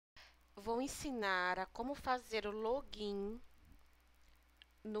Vou ensinar a como fazer o login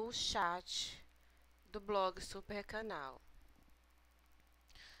no chat do blog Super Canal.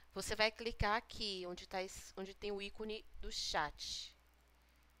 Você vai clicar aqui onde tem o ícone do chat.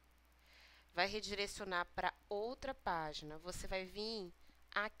 Vai redirecionar para outra página. Você vai vir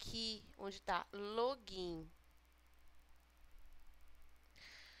aqui onde está login.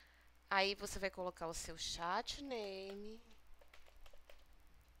 Aí você vai colocar o seu chat name,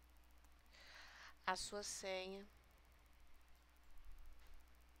 a sua senha.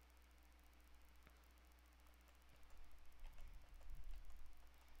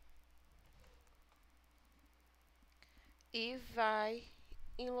 E vai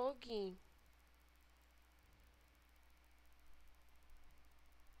em login.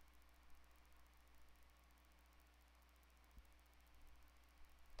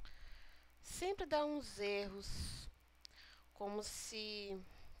 Sempre dá uns erros, como se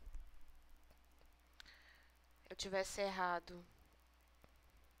eu tivesse errado.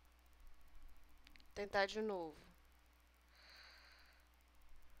 Tentar de novo.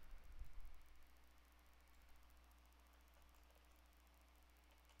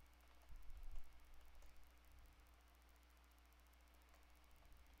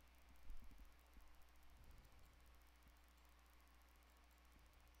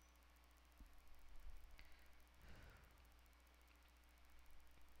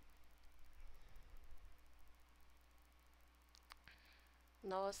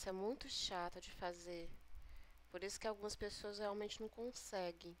 Nossa, é muito chato de fazer. Por isso que algumas pessoas realmente não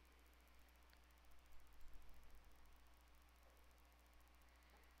conseguem.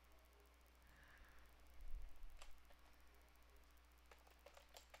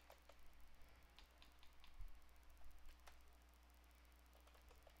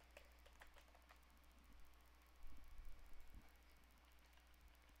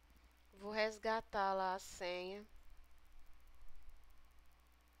 Vou resgatar lá a senha.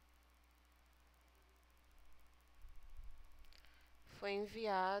 Foi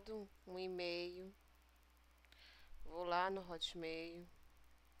enviado um e-mail. Vou lá no Hotmail.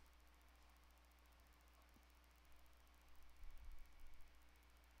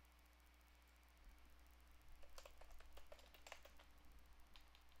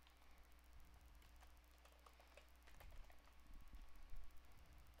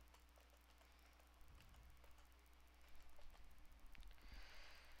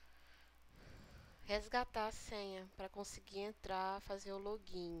 Resgatar a senha para conseguir entrar, fazer o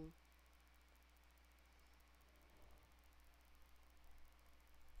login.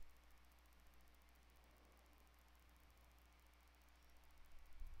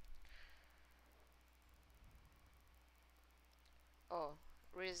 Ó,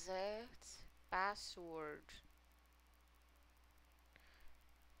 reset password.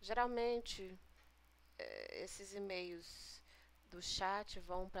 Geralmente, esses e-mails do chat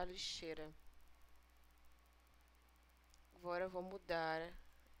vão para a lixeira. Agora eu vou mudar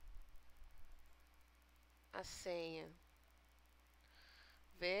a senha.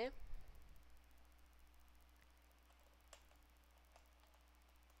 Vê?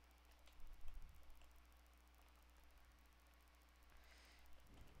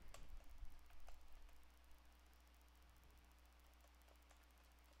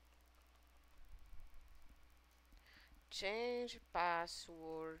 Change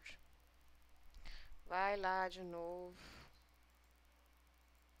password. Vai lá de novo.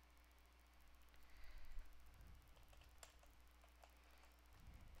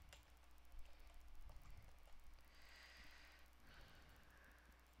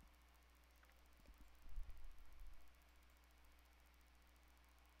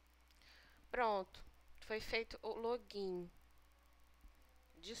 Pronto, foi feito o login.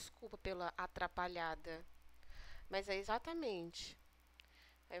 Desculpa pela atrapalhada, mas é exatamente.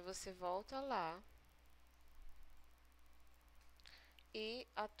 Aí você volta lá e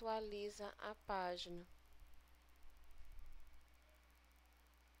atualiza a página.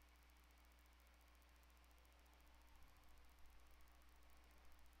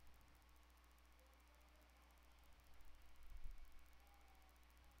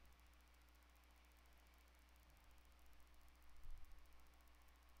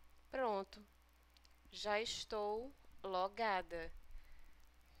 Pronto, já estou logada.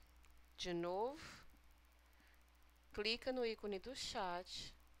 De novo, clica no ícone do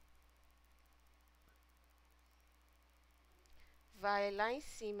chat, vai lá em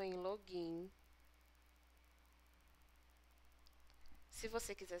cima em login. Se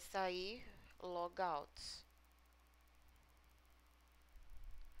você quiser sair, logout.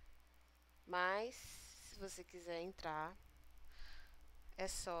 Mas se você quiser entrar, É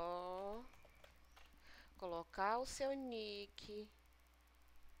só colocar o seu nick,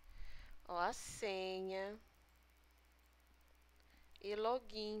 ó, a senha e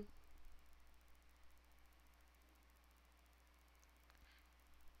login.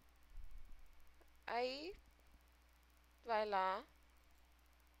 Aí vai lá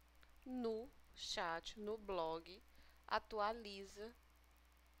no chat, no blog, atualiza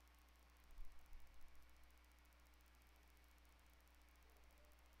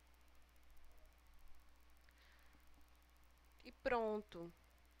e pronto.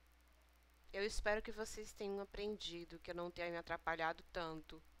 Eu espero que vocês tenham aprendido, que eu não tenha me atrapalhado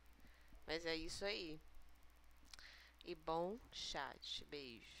tanto. Mas é isso aí. E bom chat.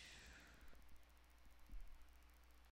 Beijo.